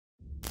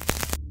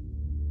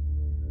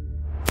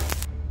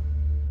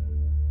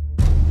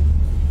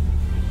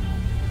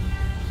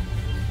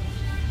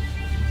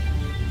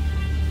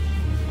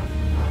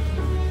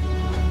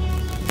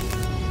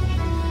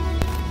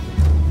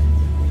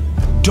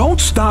Don't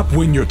stop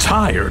when you're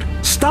tired.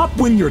 Stop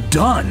when you're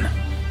done.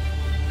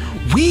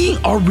 We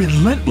are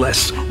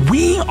relentless.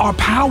 We are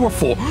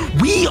powerful.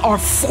 We are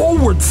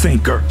forward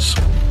thinkers.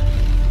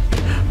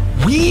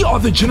 We are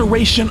the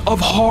generation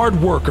of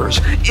hard workers,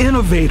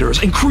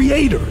 innovators, and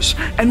creators.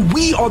 And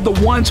we are the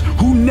ones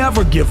who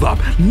never give up,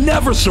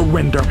 never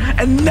surrender,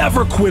 and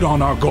never quit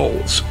on our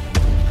goals.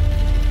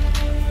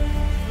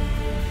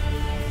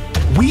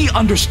 We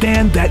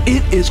understand that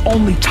it is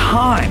only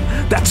time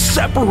that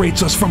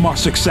separates us from our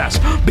success,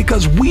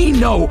 because we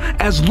know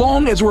as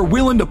long as we're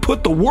willing to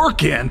put the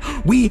work in,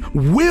 we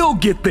will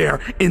get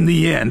there in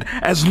the end,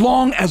 as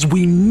long as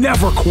we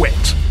never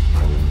quit.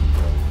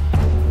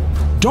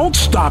 Don't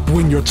stop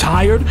when you're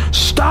tired.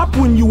 Stop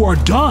when you are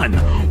done.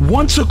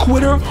 Once a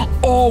quitter,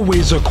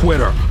 always a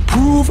quitter.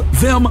 Prove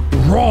them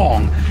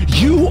wrong.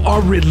 You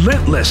are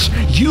relentless.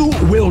 You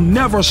will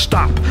never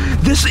stop.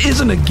 This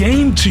isn't a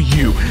game to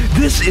you.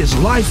 This is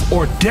life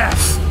or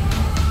death.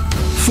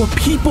 For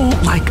people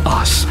like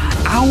us,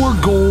 our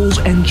goals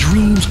and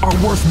dreams are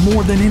worth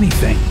more than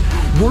anything.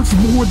 Worth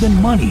more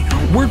than money,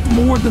 worth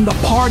more than the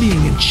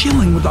partying and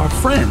chilling with our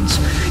friends.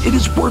 It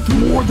is worth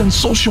more than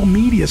social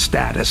media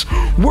status,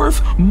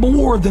 worth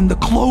more than the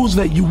clothes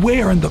that you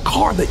wear and the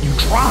car that you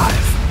drive.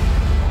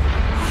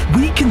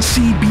 We can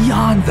see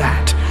beyond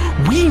that.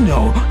 We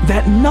know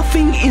that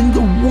nothing in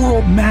the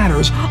world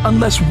matters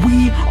unless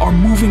we are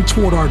moving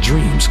toward our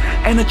dreams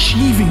and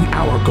achieving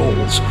our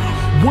goals.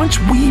 Once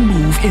we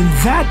move in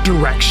that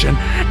direction,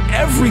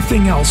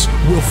 everything else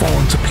will fall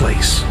into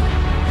place.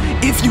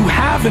 If you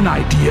have an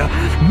idea,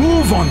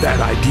 move on that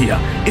idea.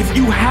 If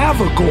you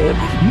have a goal,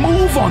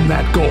 move on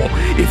that goal.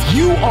 If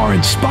you are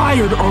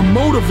inspired or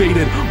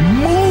motivated,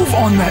 move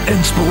on that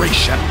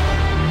inspiration.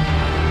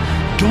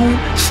 Don't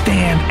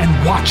stand and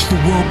watch the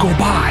world go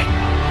by.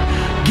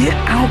 Get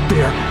out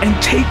there and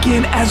take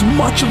in as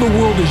much of the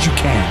world as you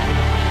can.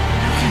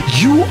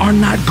 You are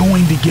not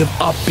going to give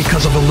up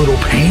because of a little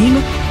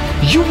pain.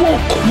 You won't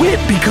quit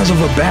because of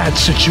a bad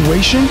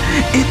situation.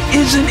 It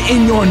isn't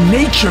in your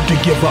nature to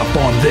give up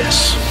on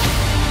this.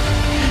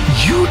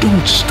 You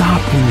don't stop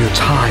when you're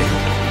tired.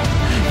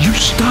 You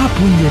stop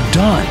when you're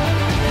done.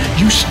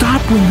 You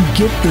stop when you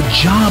get the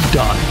job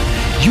done.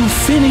 You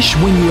finish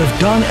when you have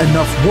done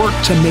enough work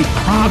to make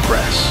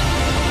progress.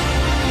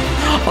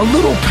 A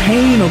little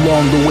pain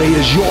along the way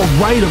is your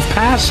rite of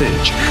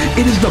passage.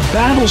 It is the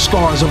battle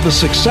scars of the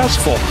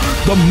successful,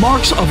 the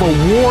marks of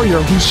a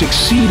warrior who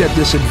succeed at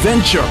this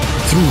adventure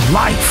through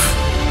life.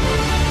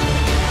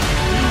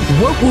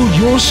 What will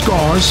your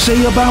scars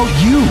say about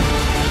you?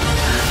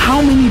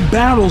 How many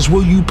battles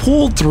will you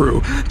pull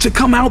through to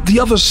come out the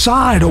other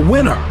side a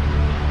winner?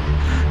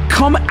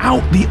 Come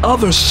out the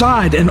other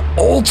side an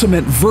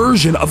ultimate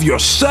version of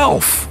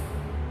yourself.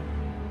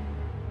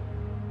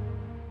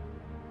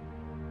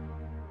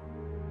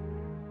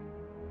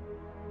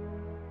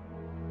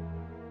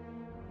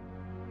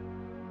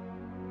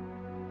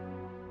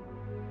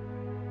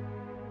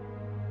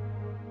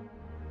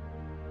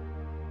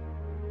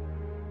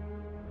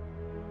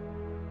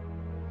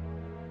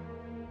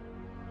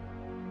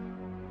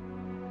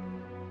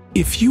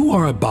 If you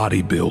are a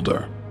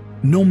bodybuilder,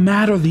 no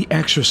matter the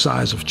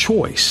exercise of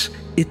choice,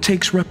 it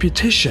takes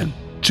repetition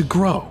to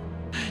grow.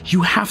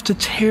 You have to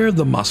tear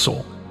the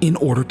muscle in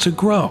order to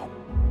grow.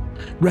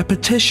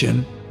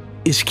 Repetition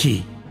is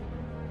key.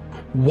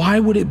 Why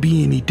would it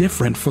be any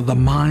different for the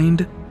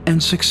mind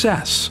and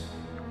success?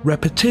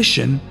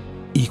 Repetition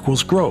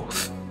equals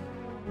growth.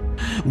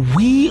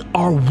 We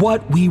are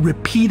what we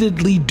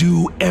repeatedly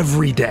do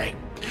every day.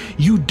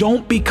 You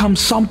don't become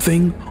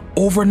something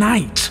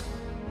overnight.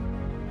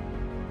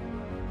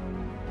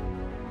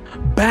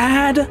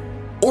 Bad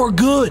or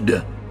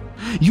good.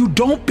 You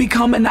don't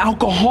become an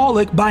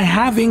alcoholic by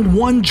having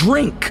one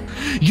drink.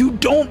 You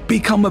don't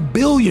become a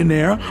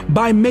billionaire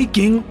by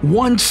making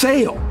one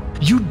sale.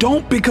 You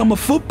don't become a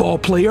football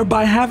player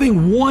by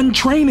having one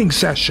training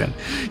session.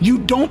 You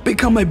don't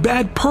become a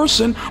bad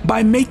person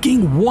by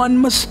making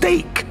one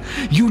mistake.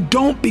 You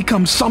don't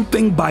become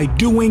something by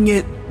doing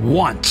it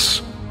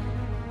once.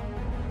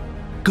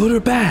 Good or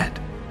bad.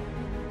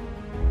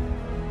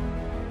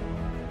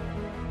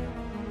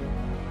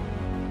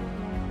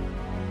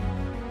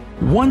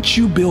 Once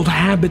you build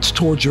habits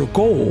towards your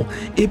goal,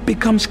 it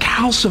becomes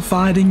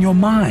calcified in your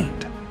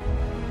mind.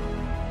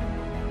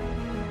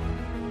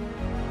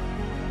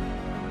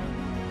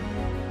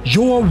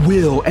 Your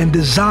will and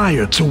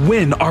desire to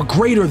win are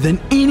greater than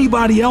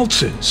anybody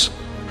else's.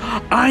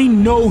 I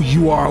know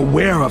you are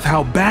aware of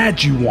how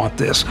bad you want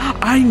this.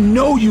 I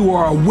know you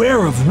are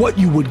aware of what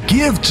you would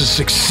give to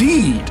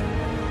succeed.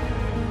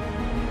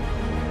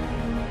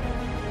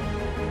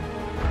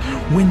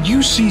 When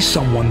you see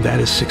someone that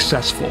is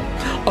successful,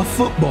 a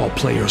football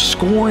player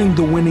scoring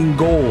the winning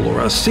goal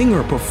or a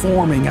singer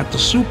performing at the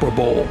Super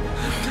Bowl,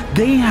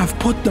 they have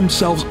put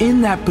themselves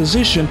in that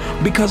position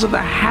because of the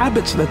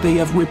habits that they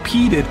have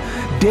repeated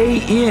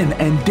day in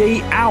and day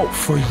out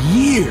for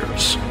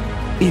years.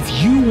 If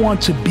you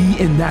want to be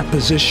in that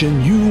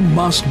position, you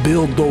must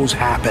build those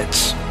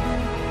habits.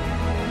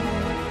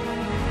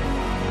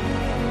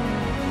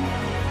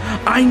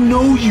 I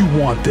know you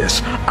want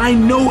this. I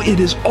know it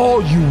is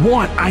all you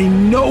want. I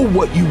know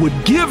what you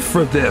would give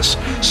for this.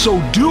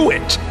 So do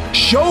it.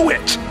 Show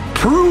it.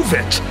 Prove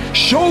it.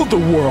 Show the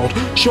world.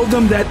 Show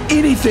them that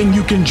anything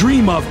you can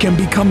dream of can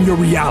become your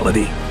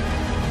reality.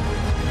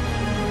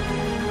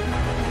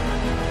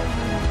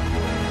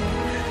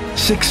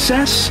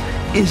 Success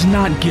is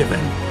not given.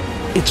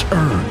 It's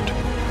earned.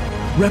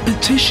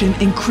 Repetition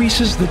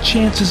increases the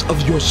chances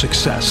of your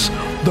success.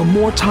 The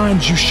more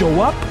times you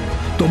show up,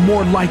 the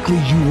more likely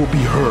you will be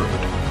heard.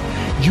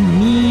 You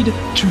need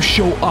to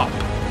show up.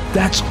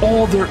 That's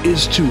all there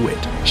is to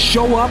it.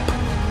 Show up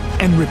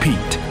and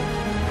repeat.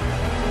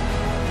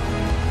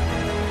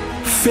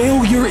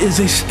 Failure is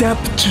a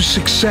step to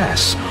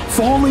success.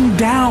 Falling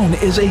down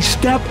is a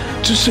step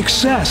to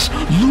success.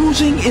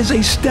 Losing is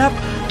a step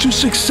to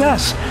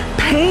success.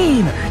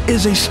 Pain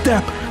is a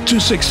step to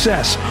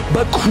success.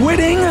 But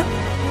quitting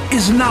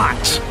is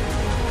not.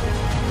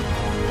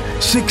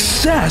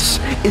 Success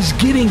is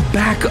getting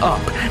back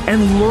up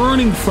and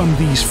learning from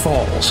these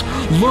falls,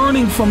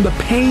 learning from the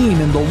pain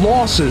and the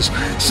losses.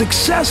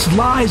 Success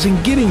lies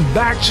in getting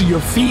back to your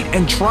feet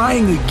and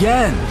trying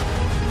again.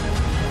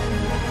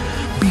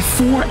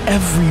 Before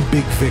every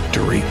big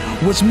victory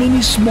was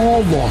many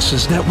small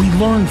losses that we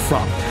learned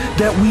from,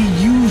 that we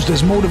used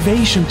as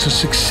motivation to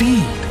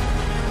succeed.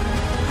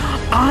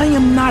 I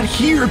am not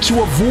here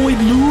to avoid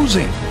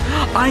losing.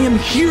 I am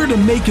here to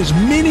make as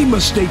many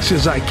mistakes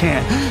as I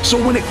can,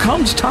 so when it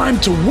comes time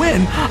to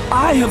win,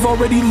 I have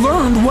already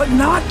learned what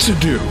not to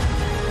do.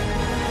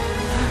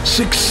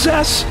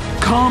 Success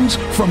comes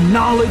from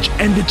knowledge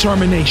and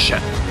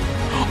determination.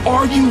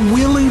 Are you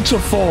willing to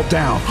fall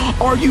down?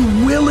 Are you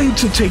willing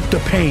to take the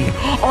pain?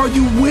 Are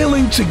you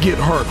willing to get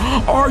hurt?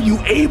 Are you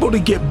able to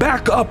get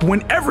back up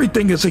when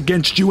everything is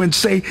against you and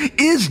say,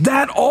 is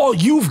that all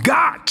you've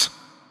got?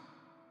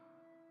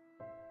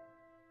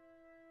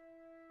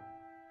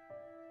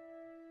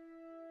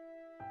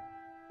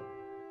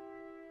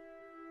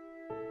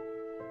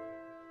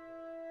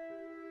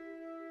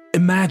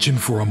 Imagine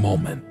for a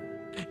moment,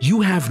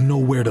 you have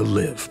nowhere to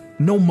live,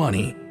 no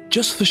money,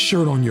 just the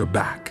shirt on your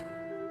back.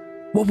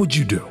 What would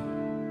you do?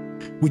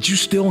 Would you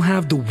still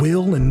have the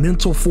will and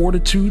mental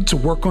fortitude to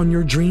work on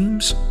your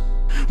dreams?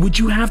 Would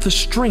you have the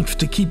strength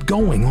to keep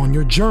going on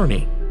your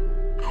journey?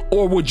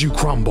 Or would you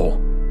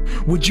crumble?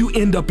 Would you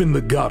end up in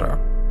the gutter?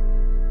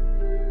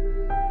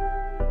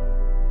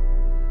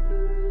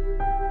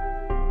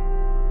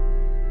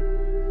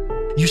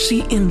 You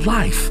see, in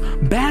life,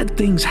 bad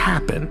things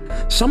happen.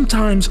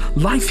 Sometimes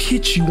life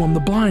hits you on the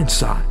blind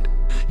side.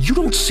 You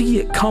don't see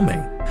it coming,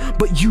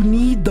 but you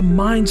need the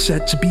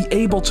mindset to be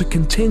able to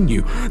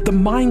continue, the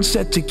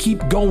mindset to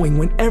keep going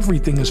when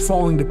everything is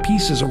falling to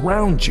pieces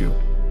around you.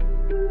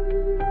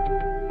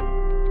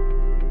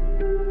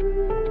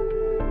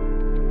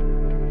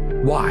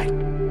 Why?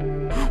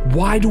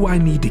 Why do I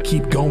need to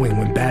keep going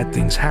when bad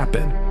things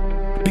happen?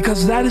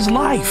 Because that is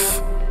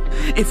life.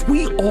 If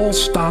we all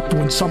stopped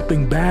when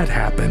something bad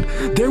happened,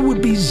 there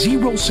would be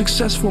zero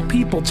successful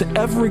people to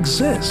ever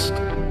exist.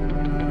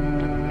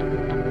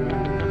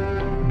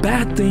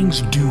 Bad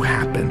things do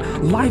happen.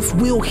 Life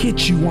will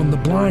hit you on the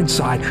blind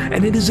side,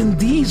 and it is in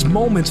these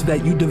moments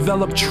that you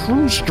develop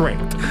true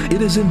strength.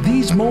 It is in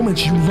these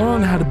moments you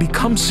learn how to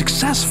become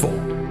successful.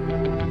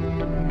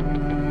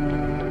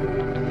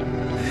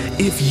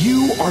 If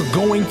you are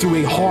going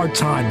through a hard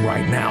time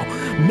right now,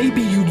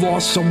 maybe you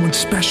lost someone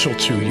special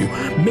to you,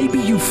 maybe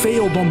you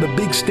failed on the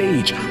big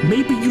stage,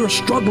 maybe you're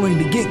struggling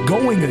to get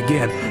going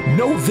again,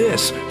 know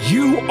this: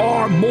 you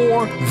are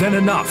more than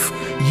enough.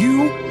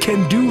 You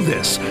can do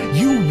this.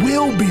 You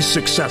will be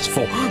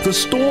successful. The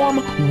storm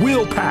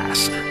will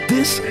pass.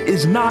 This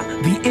is not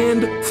the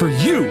end for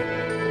you.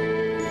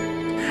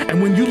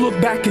 And when you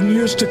look back in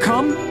years to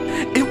come,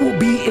 it will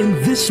be in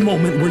this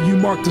moment where you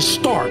mark the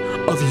start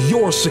of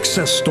your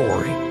success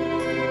story.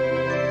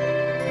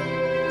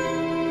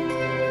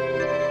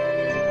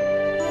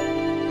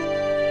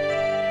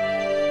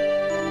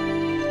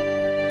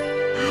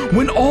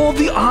 When all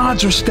the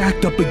odds are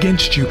stacked up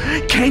against you,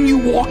 can you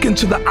walk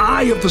into the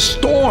eye of the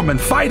storm and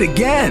fight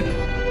again?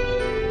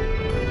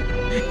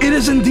 It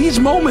is in these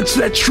moments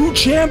that true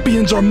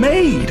champions are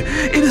made.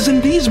 It is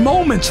in these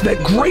moments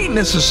that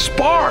greatness is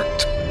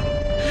sparked.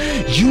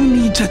 You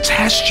need to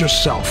test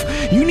yourself.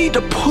 You need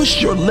to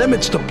push your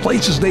limits to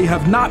places they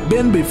have not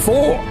been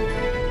before.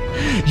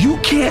 You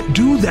can't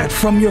do that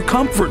from your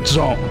comfort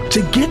zone.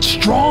 To get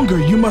stronger,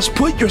 you must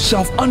put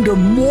yourself under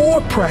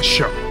more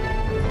pressure.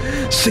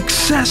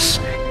 Success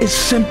is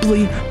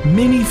simply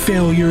many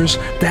failures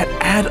that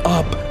add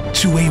up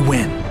to a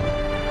win.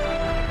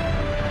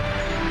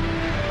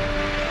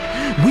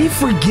 We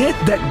forget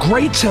that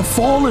greats have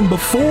fallen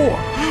before.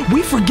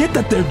 We forget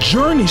that their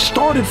journey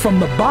started from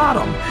the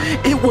bottom.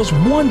 It was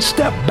one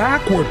step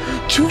backward,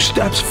 2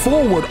 steps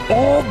forward,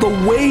 all the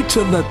way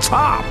to the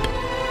top.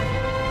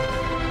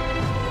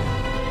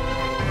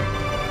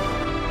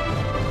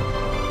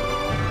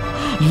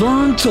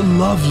 Learn to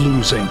love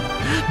losing.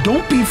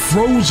 Don't be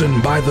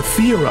frozen by the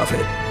fear of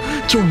it.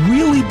 to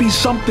really be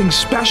something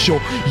special,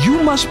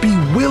 you must be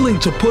willing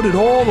to put it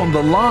all on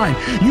the line.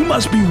 You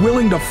must be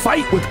willing to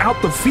fight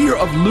without the fear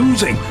of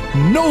losing.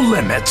 No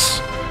limits.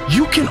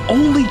 You can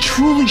only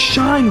truly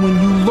shine when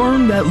you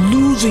learn that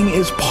losing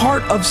is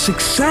part of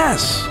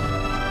success.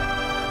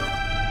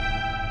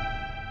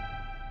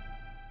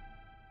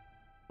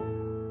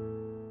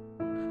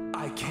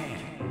 I can.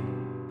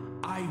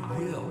 I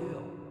will.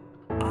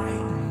 I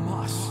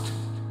must.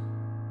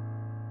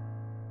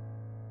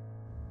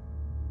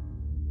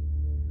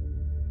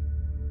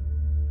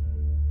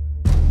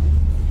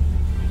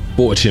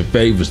 Fortune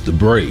favors the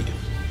brave.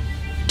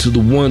 To the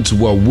ones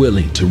who are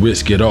willing to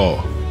risk it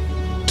all.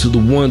 To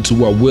the ones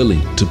who are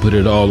willing to put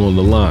it all on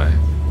the line.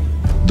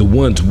 The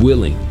ones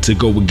willing to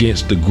go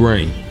against the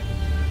grain.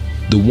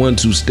 The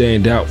ones who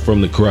stand out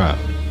from the crowd.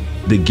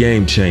 The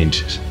game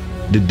changers,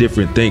 the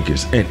different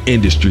thinkers, and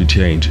industry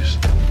changers.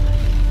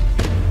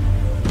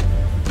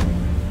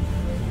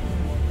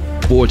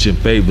 Fortune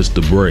favors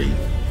the brave,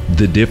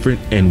 the different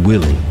and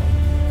willing.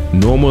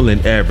 Normal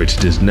and average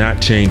does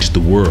not change the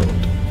world.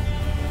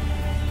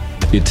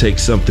 It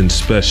takes something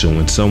special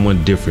and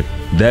someone different.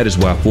 That is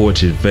why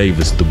fortune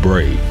favors the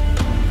brave.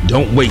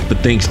 Don't wait for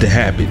things to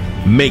happen.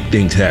 Make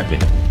things happen.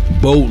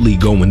 Boldly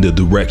go in the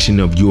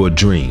direction of your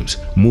dreams.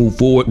 Move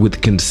forward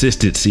with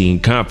consistency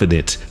and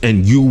confidence,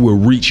 and you will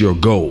reach your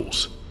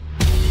goals.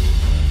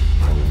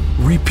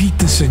 Repeat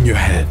this in your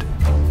head.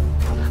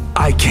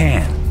 I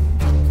can.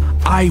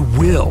 I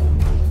will.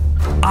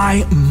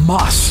 I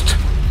must.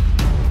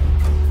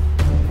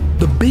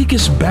 The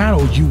biggest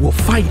battle you will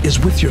fight is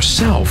with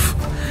yourself.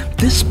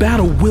 This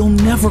battle will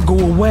never go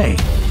away.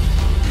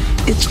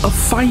 It's a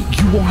fight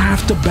you will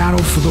have to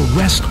battle for the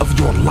rest of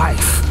your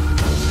life.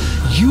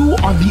 You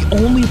are the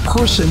only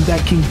person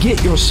that can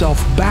get yourself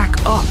back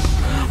up,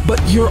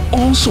 but you're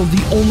also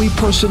the only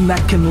person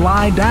that can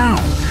lie down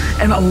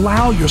and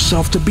allow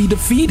yourself to be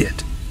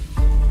defeated.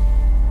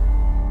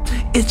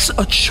 It's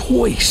a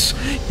choice.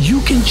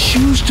 You can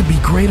choose to be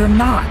great or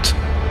not.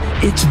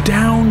 It's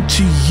down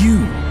to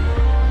you.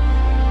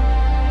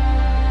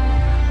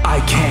 I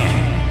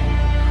can.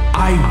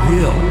 I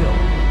will.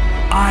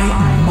 I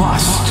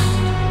must.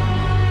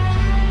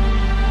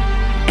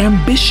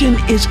 Ambition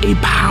is a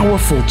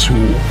powerful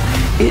tool.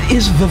 It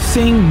is the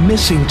thing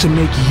missing to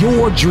make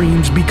your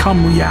dreams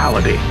become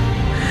reality.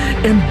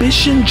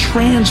 Ambition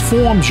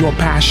transforms your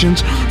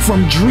passions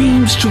from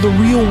dreams to the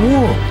real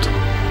world.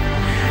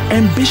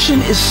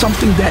 Ambition is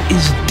something that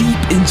is deep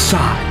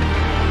inside.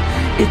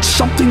 It's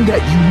something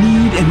that you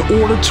need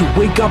in order to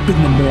wake up in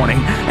the morning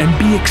and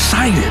be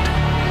excited.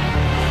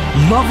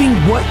 Loving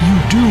what you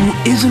do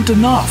isn't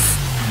enough.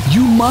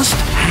 You must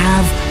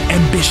have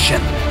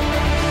ambition.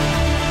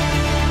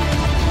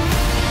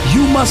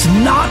 You must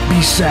not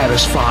be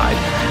satisfied.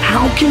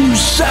 How can you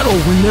settle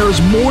when there is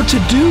more to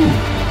do?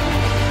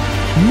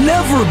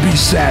 Never be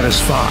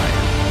satisfied.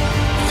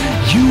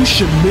 You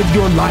should live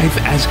your life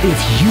as if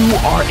you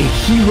are a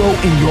hero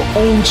in your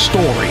own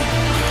story.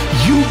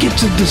 You get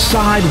to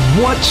decide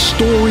what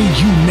story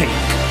you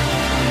make.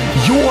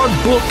 Your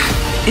book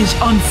is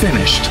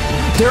unfinished.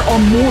 There are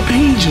more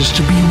pages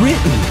to be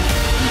written,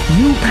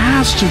 new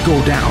paths to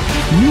go down,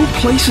 new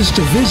places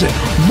to visit,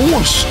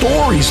 more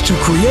stories to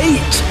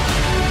create.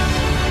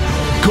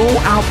 Go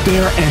out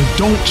there and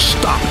don't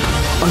stop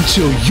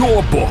until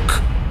your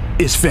book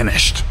is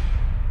finished.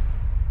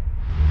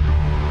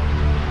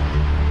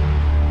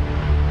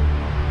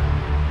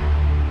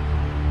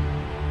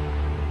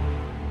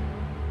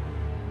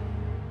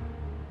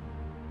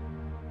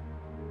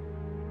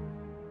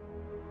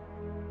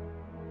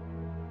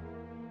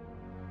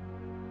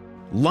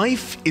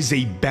 Life is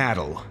a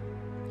battle.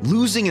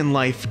 Losing in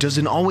life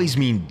doesn't always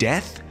mean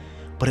death,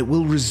 but it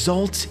will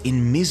result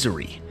in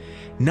misery.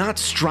 Not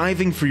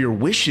striving for your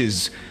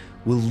wishes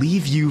will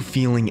leave you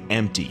feeling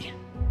empty.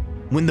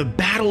 When the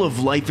battle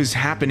of life is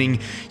happening,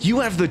 you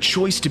have the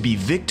choice to be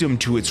victim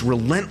to its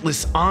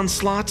relentless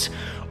onslaught,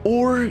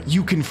 or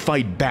you can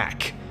fight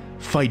back.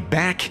 Fight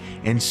back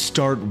and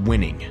start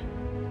winning.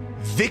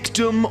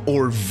 Victim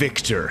or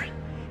victor,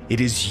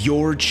 it is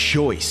your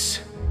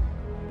choice.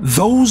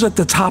 Those at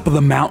the top of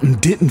the mountain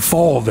didn't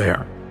fall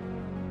there.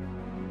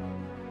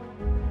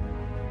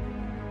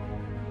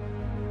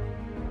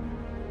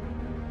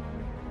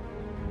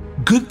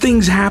 Good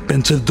things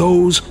happen to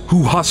those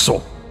who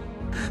hustle.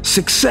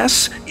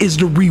 Success is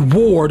the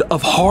reward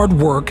of hard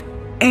work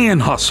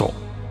and hustle.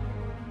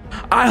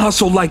 I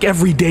hustle like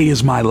every day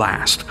is my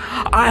last.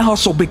 I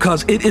hustle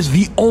because it is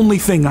the only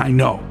thing I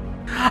know.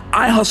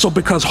 I hustle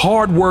because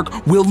hard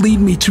work will lead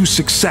me to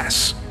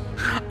success.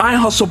 I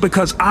hustle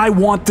because I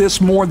want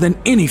this more than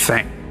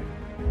anything.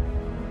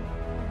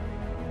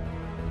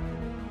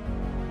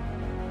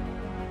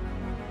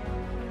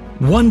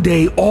 One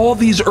day, all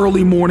these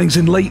early mornings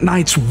and late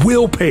nights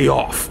will pay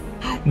off.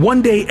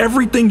 One day,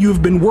 everything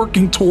you've been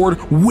working toward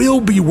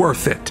will be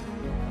worth it.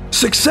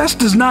 Success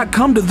does not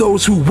come to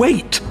those who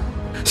wait.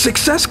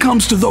 Success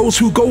comes to those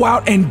who go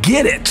out and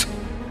get it.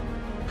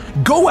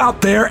 Go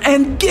out there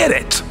and get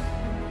it.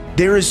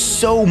 There is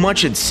so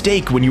much at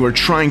stake when you are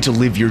trying to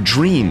live your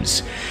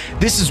dreams.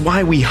 This is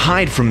why we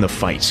hide from the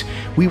fight.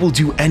 We will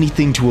do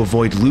anything to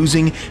avoid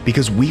losing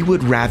because we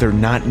would rather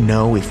not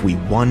know if we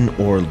won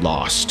or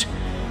lost.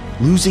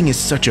 Losing is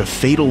such a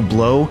fatal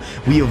blow,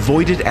 we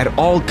avoid it at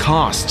all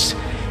costs,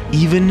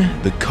 even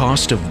the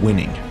cost of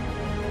winning.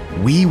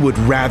 We would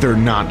rather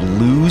not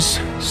lose,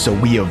 so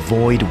we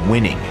avoid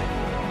winning.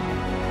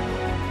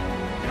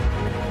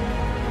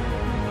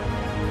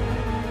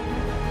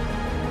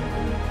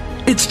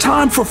 It's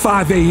time for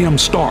 5 a.m.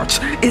 starts.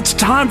 It's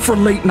time for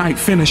late night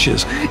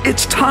finishes.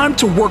 It's time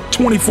to work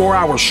 24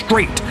 hours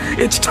straight.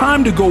 It's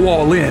time to go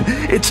all in.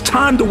 It's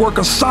time to work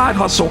a side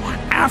hustle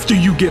after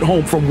you get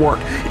home from work.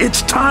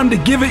 It's time to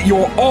give it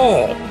your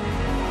all.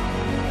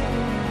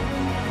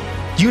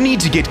 You need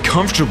to get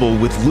comfortable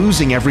with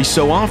losing every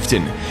so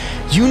often.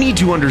 You need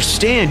to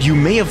understand you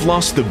may have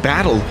lost the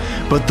battle,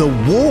 but the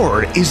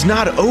war is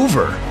not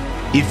over.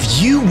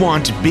 If you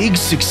want big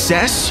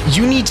success,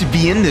 you need to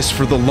be in this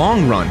for the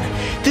long run.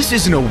 This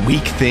isn't a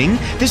week thing.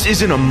 This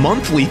isn't a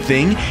monthly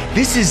thing.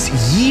 This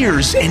is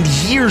years and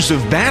years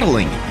of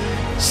battling.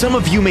 Some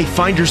of you may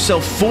find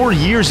yourself 4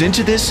 years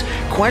into this,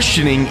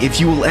 questioning if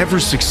you will ever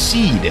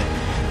succeed.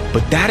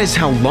 But that is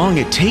how long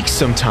it takes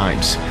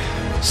sometimes.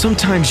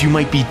 Sometimes you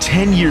might be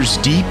 10 years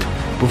deep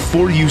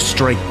before you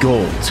strike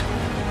gold.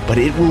 But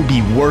it will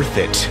be worth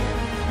it.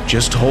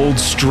 Just hold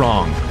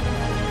strong.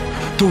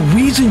 The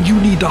reason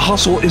you need to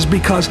hustle is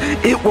because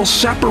it will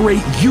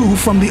separate you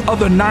from the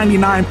other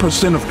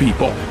 99% of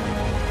people.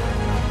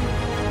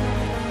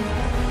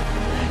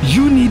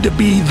 You need to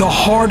be the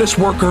hardest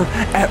worker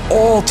at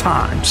all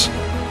times.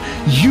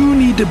 You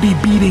need to be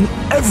beating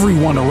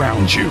everyone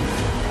around you.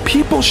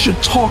 People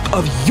should talk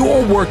of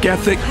your work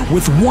ethic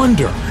with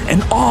wonder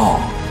and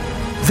awe.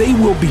 They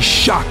will be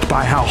shocked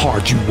by how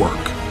hard you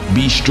work.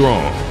 Be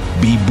strong,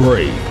 be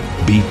brave,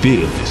 be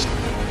fearless.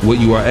 What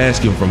you are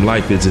asking from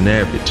life isn't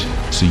average,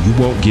 so you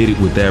won't get it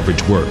with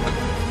average work.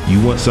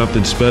 You want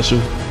something special?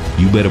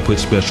 You better put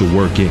special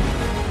work in.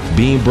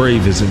 Being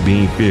brave isn't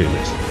being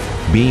fearless.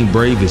 Being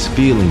brave is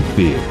feeling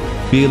fear,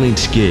 feeling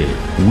scared,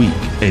 weak,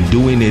 and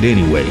doing it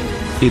anyway.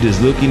 It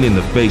is looking in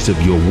the face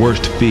of your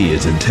worst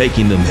fears and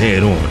taking them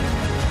head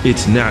on.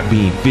 It's not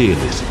being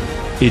fearless.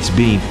 It's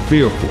being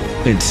fearful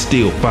and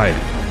still fighting.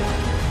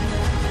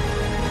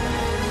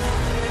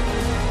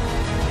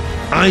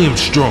 I am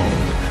strong.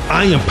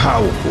 I am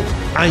powerful.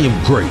 I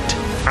am great.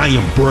 I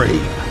am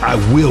brave. I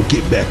will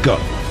get back up.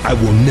 I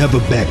will never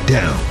back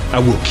down. I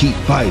will keep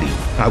fighting.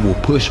 I will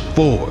push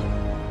forward.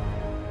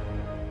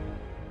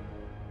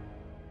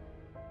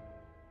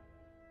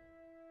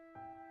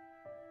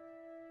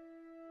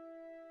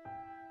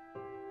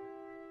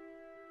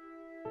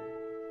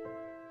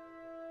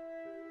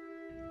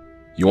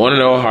 You want to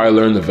know how I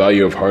learned the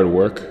value of hard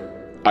work?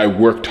 I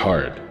worked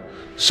hard.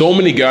 So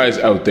many guys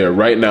out there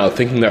right now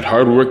thinking that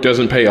hard work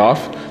doesn't pay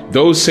off.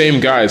 Those same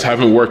guys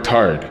haven't worked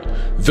hard.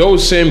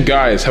 Those same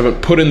guys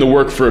haven't put in the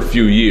work for a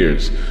few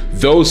years.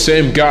 Those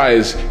same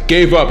guys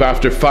gave up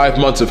after 5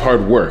 months of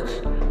hard work.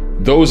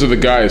 Those are the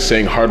guys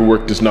saying hard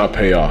work does not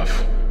pay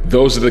off.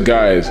 Those are the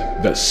guys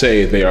that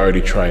say they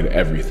already tried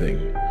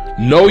everything.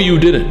 No, you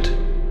didn't.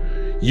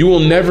 You will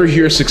never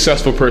hear a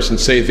successful person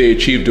say they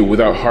achieved it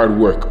without hard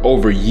work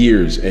over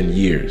years and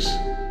years.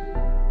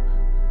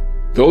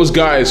 Those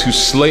guys who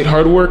slate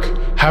hard work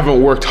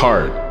haven't worked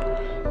hard.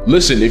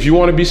 Listen, if you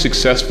want to be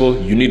successful,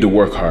 you need to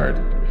work hard.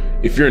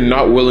 If you're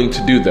not willing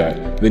to do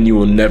that, then you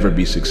will never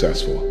be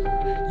successful.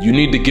 You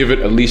need to give it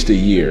at least a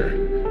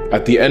year.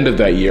 At the end of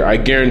that year, I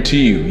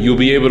guarantee you, you'll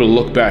be able to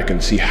look back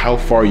and see how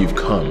far you've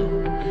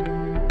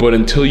come. But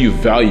until you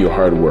value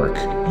hard work,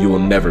 you will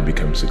never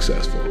become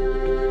successful.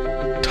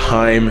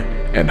 Time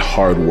and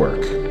hard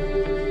work.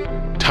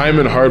 Time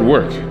and hard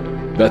work.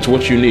 That's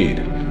what you need.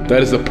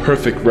 That is the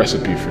perfect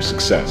recipe for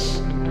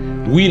success.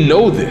 We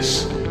know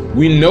this.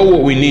 We know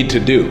what we need to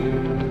do.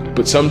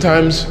 But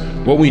sometimes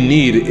what we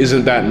need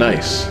isn't that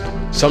nice.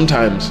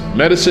 Sometimes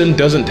medicine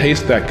doesn't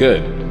taste that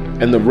good.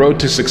 And the road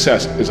to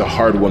success is a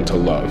hard one to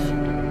love.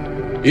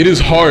 It is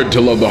hard to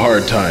love the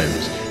hard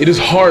times. It is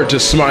hard to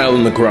smile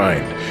in the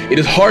grind. It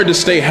is hard to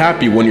stay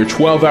happy when you're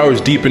 12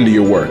 hours deep into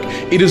your work.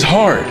 It is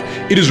hard.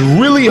 It is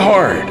really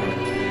hard.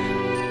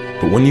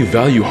 But when you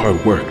value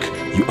hard work,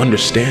 you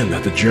understand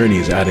that the journey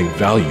is adding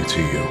value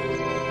to you.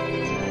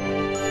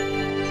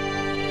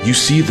 You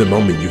see the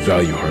moment you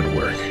value hard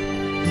work.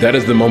 That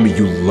is the moment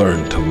you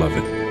learn to love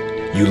it.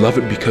 You love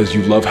it because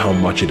you love how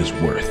much it is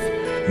worth.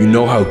 You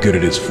know how good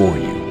it is for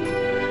you.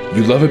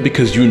 You love it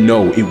because you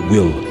know it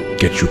will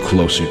get you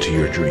closer to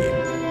your dream.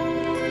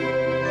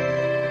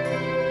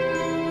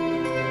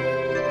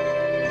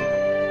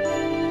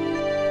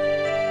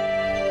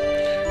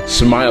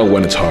 Smile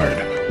when it's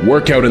hard.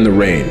 Work out in the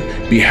rain.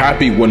 Be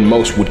happy when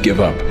most would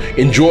give up.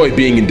 Enjoy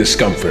being in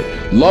discomfort.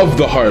 Love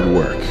the hard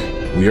work.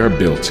 We are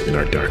built in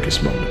our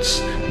darkest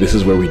moments. This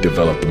is where we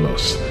develop the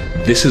most.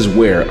 This is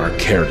where our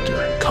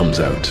character comes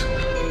out.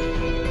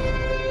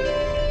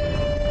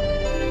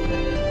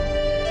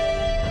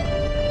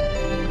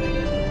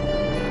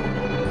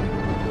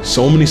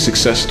 So many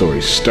success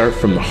stories start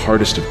from the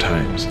hardest of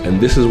times,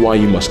 and this is why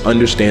you must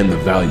understand the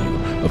value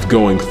of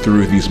going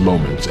through these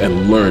moments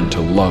and learn to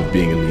love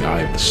being in the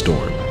eye of the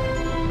storm.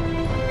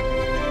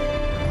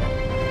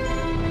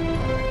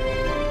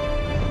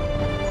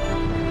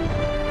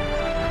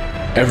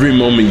 Every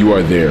moment you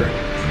are there,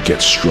 you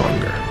get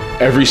stronger.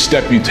 Every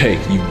step you take,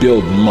 you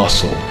build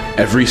muscle.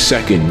 Every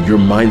second, your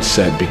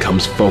mindset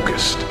becomes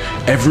focused.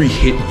 Every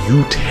hit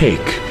you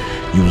take,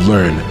 you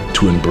learn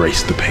to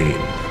embrace the pain.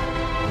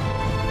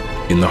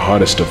 In the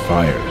hottest of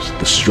fires,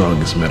 the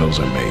strongest metals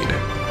are made.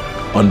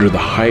 Under the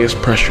highest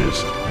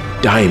pressures,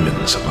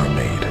 diamonds are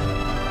made.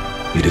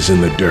 It is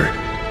in the dirt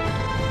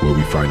where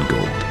we find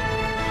gold.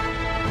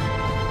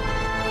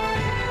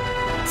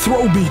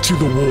 Throw me to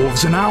the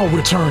wolves and I'll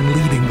return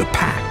leading the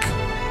pack.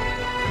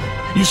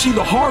 You see,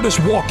 the hardest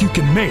walk you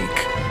can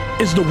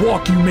make is the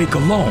walk you make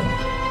alone.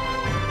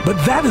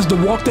 But that is the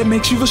walk that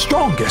makes you the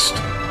strongest.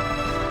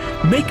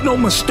 Make no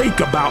mistake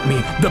about me,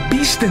 the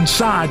beast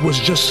inside was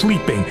just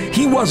sleeping.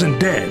 He wasn't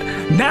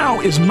dead.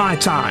 Now is my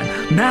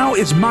time. Now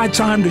is my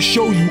time to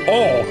show you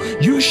all.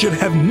 You should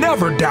have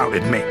never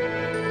doubted me.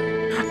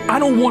 I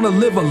don't want to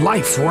live a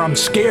life where I'm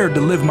scared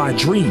to live my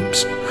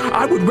dreams.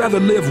 I would rather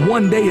live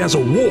one day as a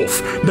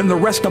wolf than the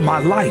rest of my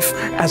life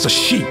as a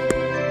sheep.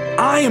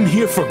 I am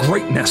here for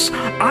greatness.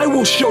 I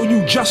will show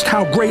you just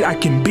how great I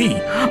can be.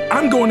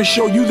 I'm going to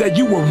show you that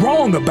you were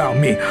wrong about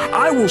me.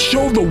 I will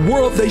show the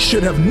world they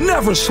should have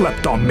never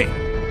slept on me.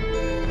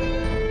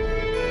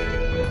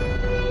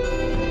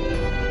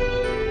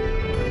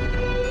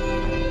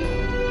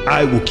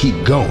 I will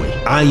keep going.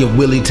 I am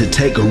willing to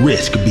take a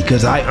risk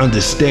because I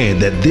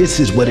understand that this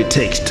is what it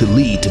takes to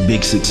lead to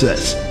big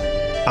success.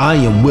 I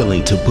am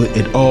willing to put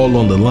it all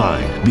on the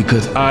line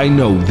because I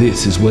know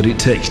this is what it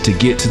takes to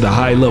get to the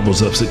high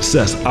levels of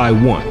success I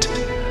want.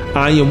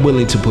 I am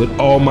willing to put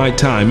all my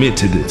time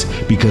into this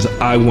because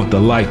I want the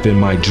life in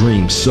my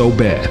dreams so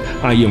bad.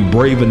 I am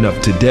brave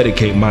enough to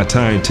dedicate my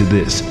time to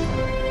this.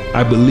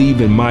 I believe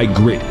in my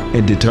grit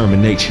and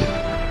determination.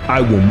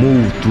 I will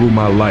move through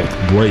my life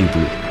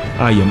bravely.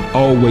 I am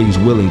always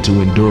willing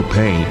to endure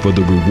pain for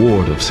the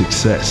reward of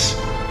success.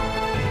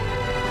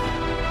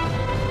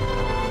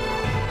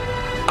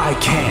 I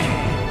can.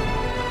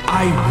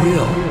 I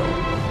will.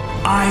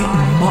 I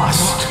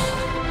must.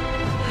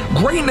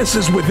 Greatness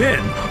is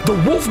within.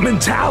 The wolf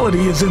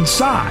mentality is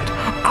inside.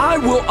 I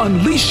will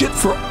unleash it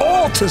for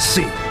all to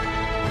see.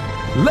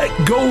 Let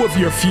go of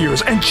your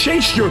fears and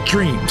chase your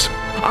dreams.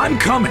 I'm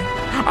coming.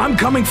 I'm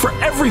coming for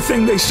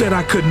everything they said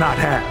I could not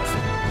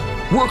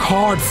have. Work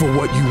hard for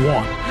what you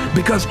want,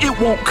 because it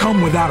won't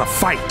come without a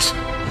fight.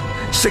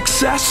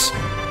 Success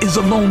is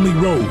a lonely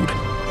road.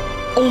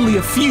 Only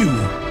a few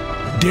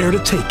dare to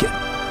take it.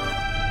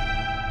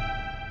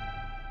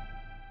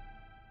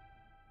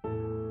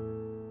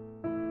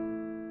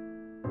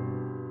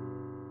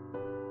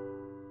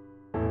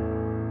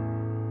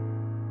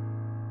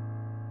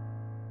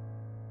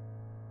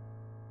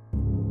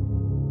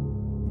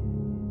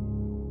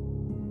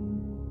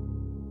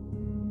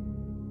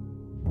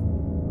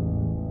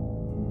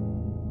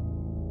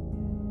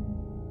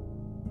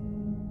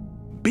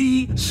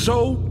 Be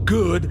so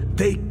good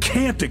they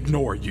can't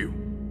ignore you.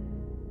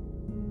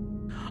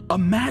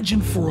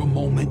 Imagine for a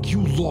moment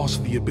you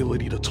lost the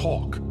ability to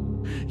talk.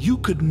 You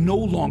could no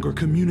longer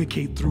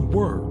communicate through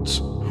words.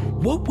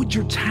 What would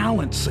your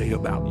talent say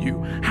about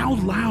you? How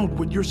loud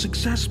would your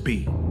success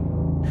be?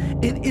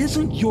 It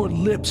isn't your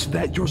lips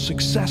that your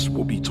success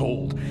will be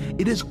told.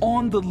 It is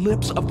on the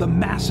lips of the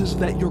masses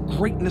that your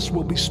greatness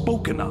will be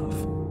spoken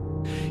of.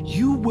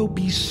 You will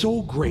be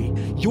so great,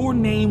 your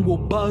name will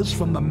buzz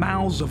from the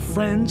mouths of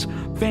friends,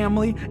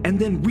 family, and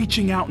then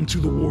reaching out into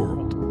the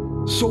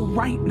world. So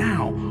right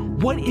now,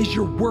 what is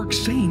your work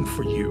saying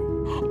for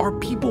you? Are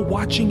people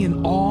watching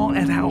in awe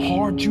at how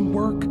hard you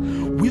work?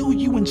 Will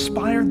you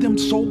inspire them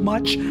so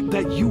much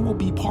that you will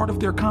be part of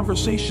their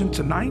conversation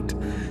tonight?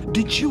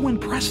 Did you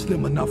impress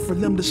them enough for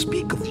them to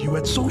speak of you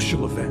at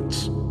social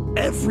events?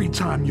 Every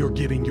time you're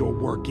getting your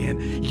work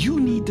in, you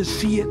need to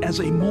see it as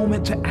a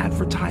moment to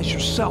advertise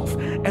yourself.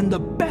 And the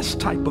best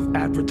type of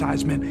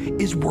advertisement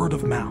is word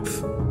of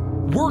mouth.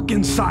 Work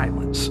in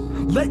silence.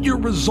 Let your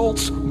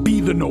results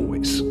be the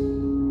noise.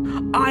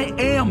 I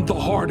am the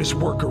hardest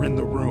worker in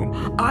the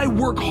room. I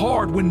work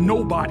hard when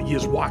nobody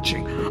is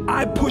watching.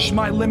 I push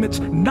my limits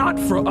not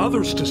for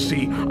others to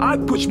see. I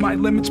push my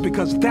limits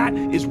because that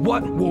is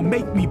what will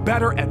make me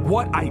better at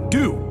what I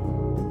do.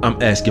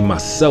 I'm asking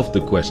myself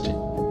the question,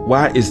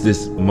 why is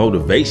this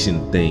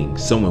motivation thing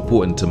so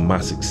important to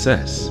my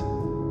success?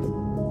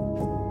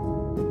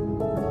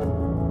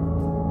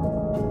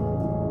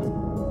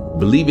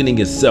 Believing in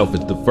yourself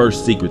is the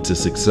first secret to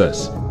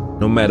success.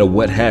 No matter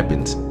what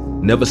happens,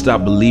 never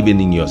stop believing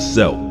in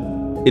yourself.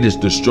 It is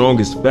the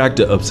strongest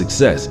factor of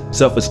success.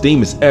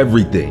 Self-esteem is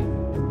everything.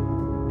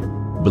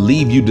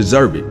 Believe you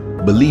deserve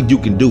it. Believe you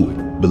can do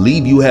it.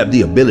 Believe you have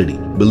the ability.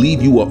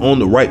 Believe you are on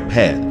the right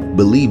path.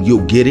 Believe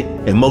you'll get it.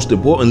 And most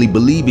importantly,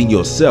 believe in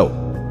yourself.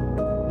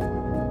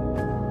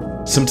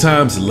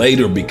 Sometimes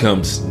later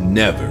becomes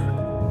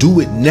never. Do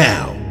it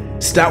now.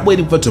 Stop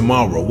waiting for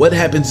tomorrow. What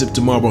happens if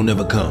tomorrow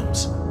never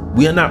comes?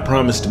 We are not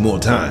promised more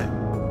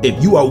time.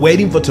 If you are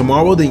waiting for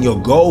tomorrow, then your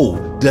goal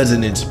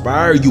doesn't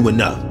inspire you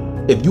enough.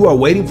 If you are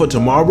waiting for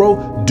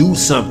tomorrow, do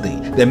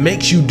something that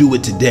makes you do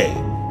it today.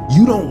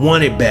 You don't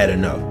want it bad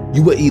enough.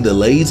 You were either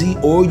lazy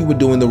or you were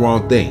doing the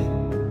wrong thing.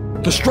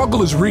 The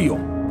struggle is real.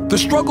 The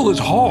struggle is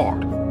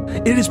hard.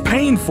 It is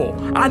painful.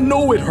 I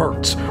know it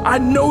hurts. I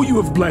know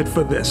you have bled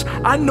for this.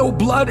 I know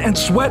blood and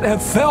sweat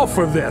have fell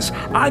for this.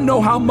 I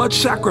know how much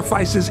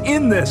sacrifice is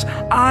in this.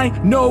 I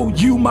know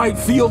you might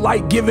feel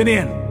like giving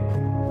in.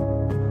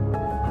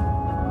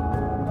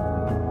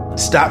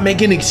 Stop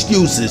making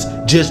excuses.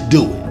 Just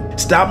do it.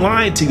 Stop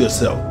lying to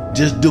yourself.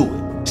 Just do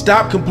it.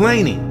 Stop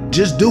complaining.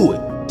 Just do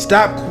it.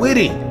 Stop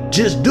quitting.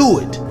 Just do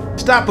it.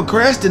 Stop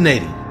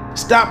procrastinating.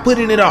 Stop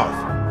putting it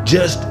off.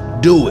 Just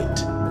do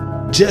it.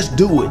 Just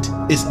do it.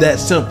 It's that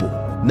simple.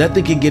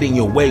 Nothing can get in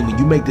your way when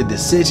you make the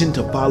decision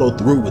to follow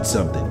through with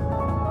something.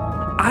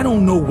 I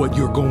don't know what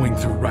you're going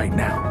through right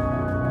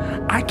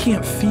now. I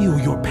can't feel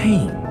your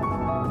pain.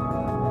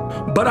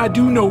 But I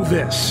do know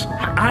this.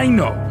 I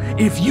know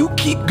if you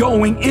keep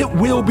going, it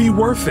will be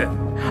worth it.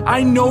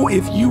 I know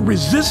if you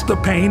resist the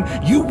pain,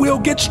 you will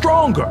get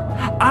stronger.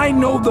 I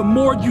know the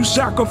more you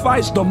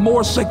sacrifice, the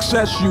more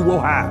success you will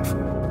have.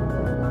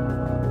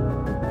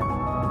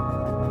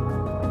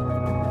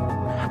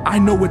 I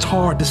know it's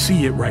hard to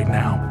see it right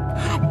now,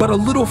 but a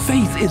little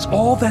faith is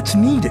all that's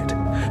needed.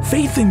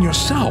 Faith in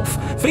yourself,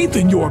 faith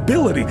in your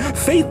ability,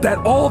 faith that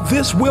all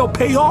this will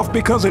pay off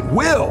because it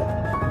will.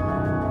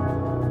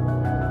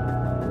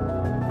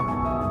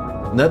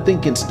 Nothing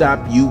can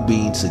stop you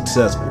being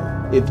successful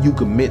if you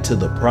commit to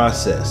the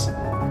process.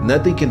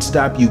 Nothing can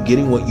stop you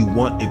getting what you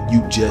want if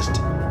you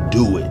just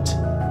do it.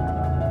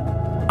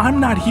 I'm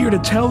not here to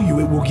tell you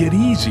it will get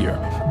easier,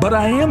 but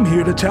I am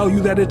here to tell you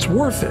that it's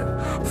worth it.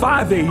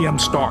 5 a.m.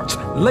 starts,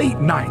 late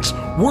nights,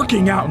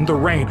 working out in the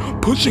rain,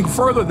 pushing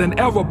further than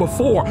ever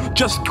before.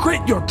 Just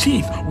grit your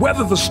teeth,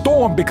 weather the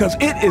storm, because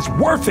it is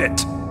worth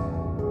it.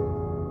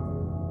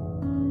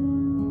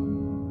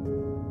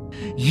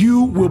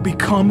 You will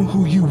become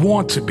who you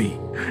want to be,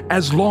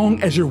 as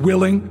long as you're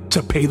willing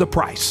to pay the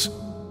price.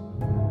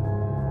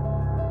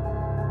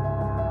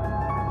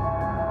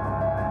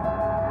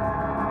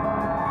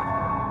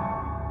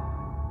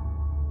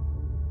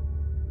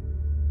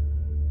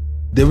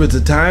 There is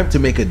a time to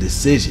make a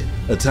decision,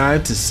 a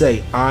time to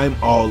say, I'm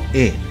all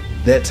in.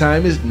 That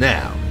time is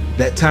now.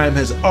 That time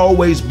has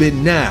always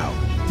been now.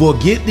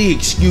 Forget the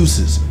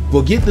excuses.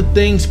 Forget the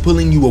things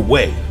pulling you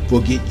away.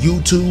 Forget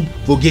YouTube.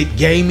 Forget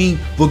gaming.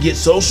 Forget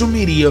social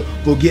media.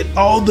 Forget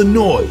all the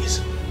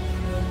noise.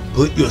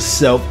 Put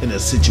yourself in a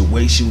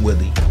situation where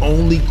the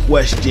only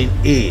question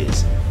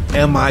is,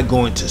 am I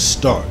going to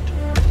start?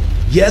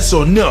 Yes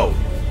or no?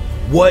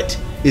 What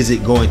is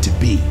it going to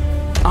be?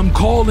 I'm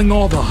calling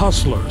all the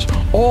hustlers,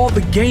 all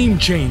the game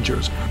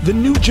changers, the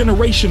new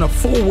generation of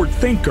forward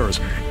thinkers,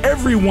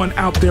 everyone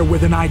out there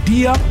with an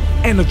idea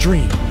and a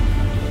dream.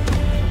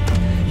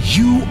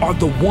 You are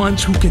the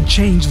ones who can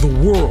change the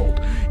world.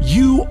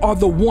 You are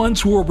the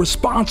ones who are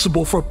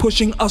responsible for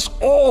pushing us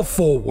all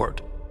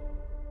forward.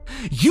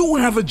 You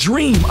have a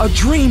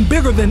dream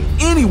bigger than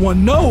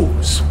anyone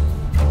knows.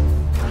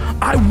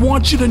 I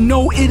want you to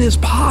know it is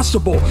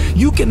possible.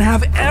 You can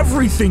have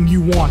everything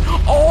you want,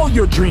 all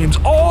your dreams,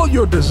 all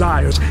your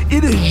desires.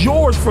 It is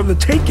yours for the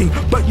taking,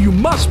 but you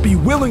must be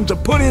willing to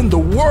put in the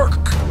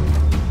work.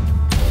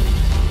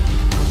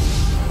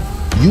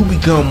 You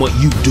become what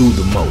you do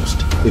the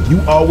most. If you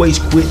always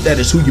quit, that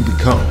is who you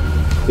become.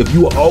 If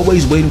you are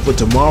always waiting for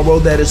tomorrow,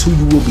 that is who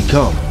you will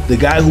become. The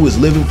guy who is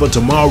living for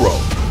tomorrow.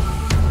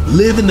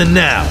 Live in the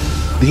now,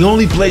 the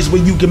only place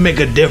where you can make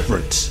a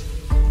difference.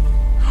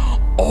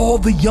 All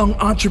the young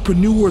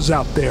entrepreneurs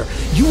out there,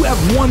 you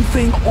have one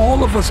thing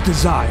all of us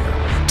desire: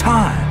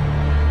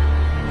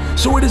 time.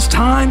 So it is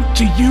time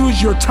to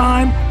use your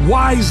time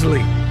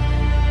wisely.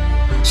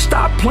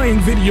 Stop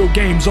playing video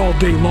games all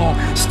day long.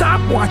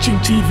 Stop watching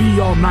TV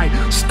all night.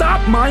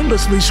 Stop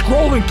mindlessly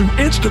scrolling through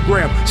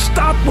Instagram.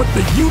 Stop with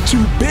the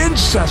YouTube binge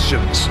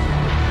sessions.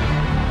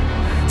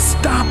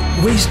 Stop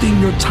wasting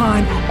your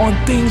time on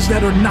things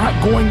that are not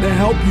going to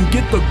help you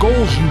get the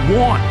goals you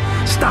want.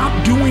 Stop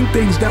doing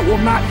things that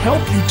will not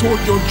help you toward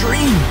your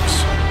dreams.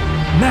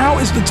 Now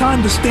is the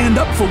time to stand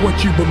up for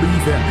what you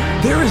believe in.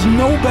 There is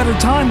no better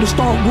time to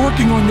start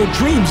working on your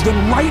dreams than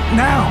right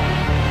now.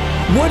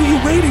 What are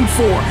you waiting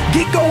for?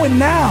 Get going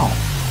now.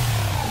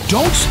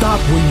 Don't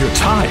stop when you're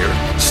tired.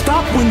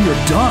 Stop when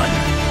you're done.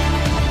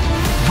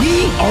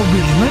 We are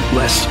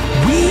relentless.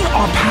 We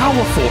are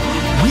powerful.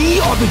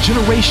 We are the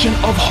generation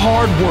of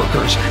hard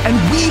workers, and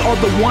we are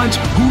the ones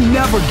who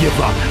never give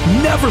up,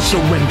 never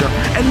surrender,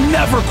 and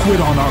never quit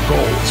on our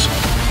goals.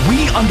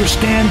 We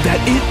understand that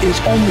it is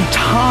only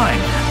time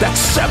that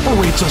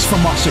separates us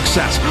from our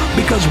success,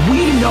 because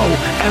we know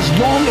as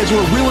long as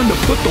we're willing to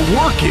put the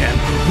work in,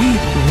 we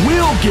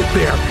will get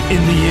there in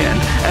the end,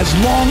 as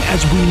long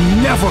as we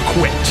never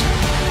quit.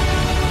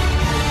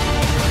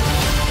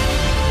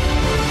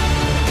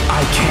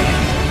 I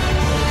can.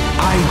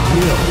 I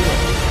will.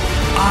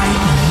 I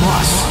must.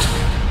 must.